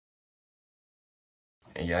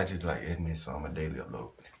And yeah, I just like editing, so I'm a daily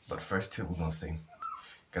upload. But the first tip we're gonna say,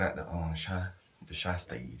 get out the shy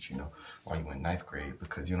stage, you know, while you in ninth grade,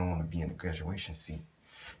 because you don't want to be in the graduation seat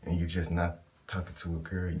and you just not talking to a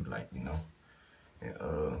girl you like, you know.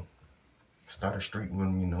 And start a streak with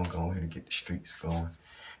them, you know, go ahead and get the streaks going.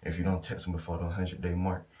 If you don't text them before the 100-day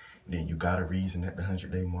mark, then you got a reason at the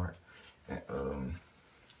 100-day mark. And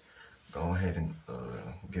go ahead and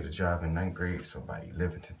get a job in ninth grade, so by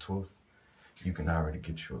 11th and 12th, you can already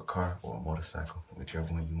get you a car or a motorcycle,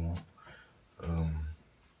 whichever one you want.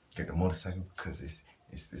 Get the motorcycle because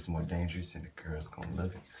it's more dangerous and the girl's gonna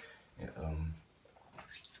love it. And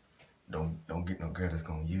don't get no girl that's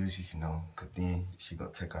gonna use you, you know, cause then she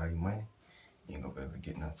gonna take all your money. You ain't gonna be able to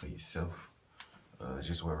get nothing for yourself.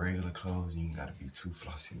 Just wear regular clothes. You ain't gotta be too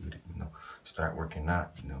flossy with it, you know. Start working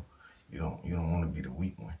out, you know. You don't want to be the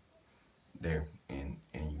weak one there, and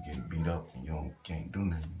you get beat up and you can't do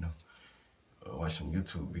nothing, you know. Watch some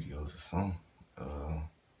YouTube videos or something.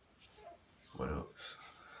 What else?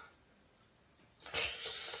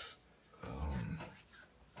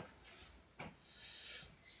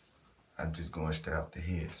 I'm just going straight out the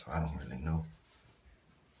head, so I don't really know.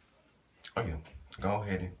 Oh yeah, go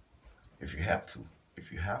ahead and if you have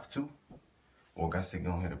to, or like I said,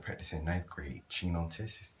 go ahead and practice in ninth grade, cheating on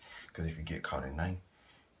tests, because if you get caught in ninth,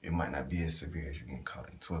 it might not be as severe as you getting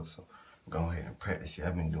caught in 12th. So go ahead and practice. Yeah,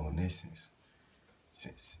 I've been doing this since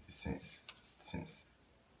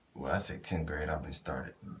well, I say 10th grade. I've been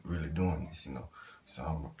started really doing this, you know. So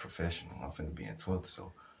I'm a professional. I'm finna be in 12th,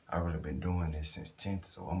 so I've really been doing this since 10th.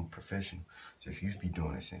 So I'm a professional. So if you be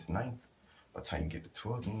doing it since 9th, by the time you get to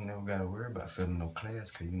 12th, you ain't never gotta worry about failing no class,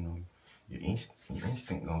 cause you know your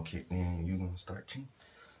instinct gonna kick in and you gonna start cheating.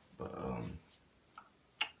 But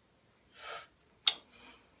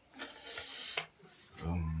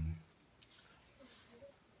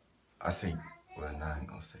I say, well, nah, I ain't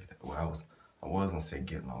gonna say that. Well, I was gonna say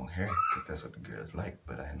get long hair, cause that's what the girls like.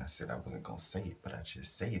 But I said I wasn't gonna say it, but I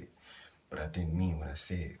just said it. But I didn't mean what I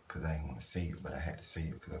said, cause I didn't want to say it, but I had to say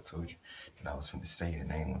it because I told you that I was finna say it,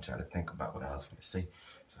 and I didn't want y'all to think about what I was finna say,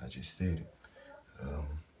 so I just said it.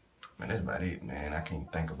 Man, that's about it, man. I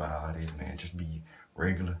can't think about all this, man. Just be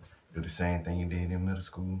regular, do the same thing you did in middle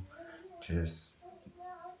school. Just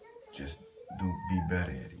be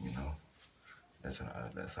better at it, you know. That's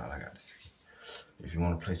all I got to say. If you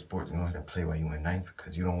want to play sports, you go ahead and play while you're in ninth,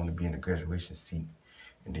 because you don't want to be in the graduation seat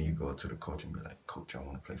and then you go to the coach and be like, Coach, I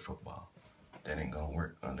want to play football. That ain't gonna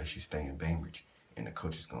work unless you stay in Bainbridge, and the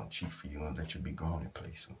coach is gonna cheat for you and let you be grown and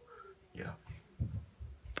play. So, yeah.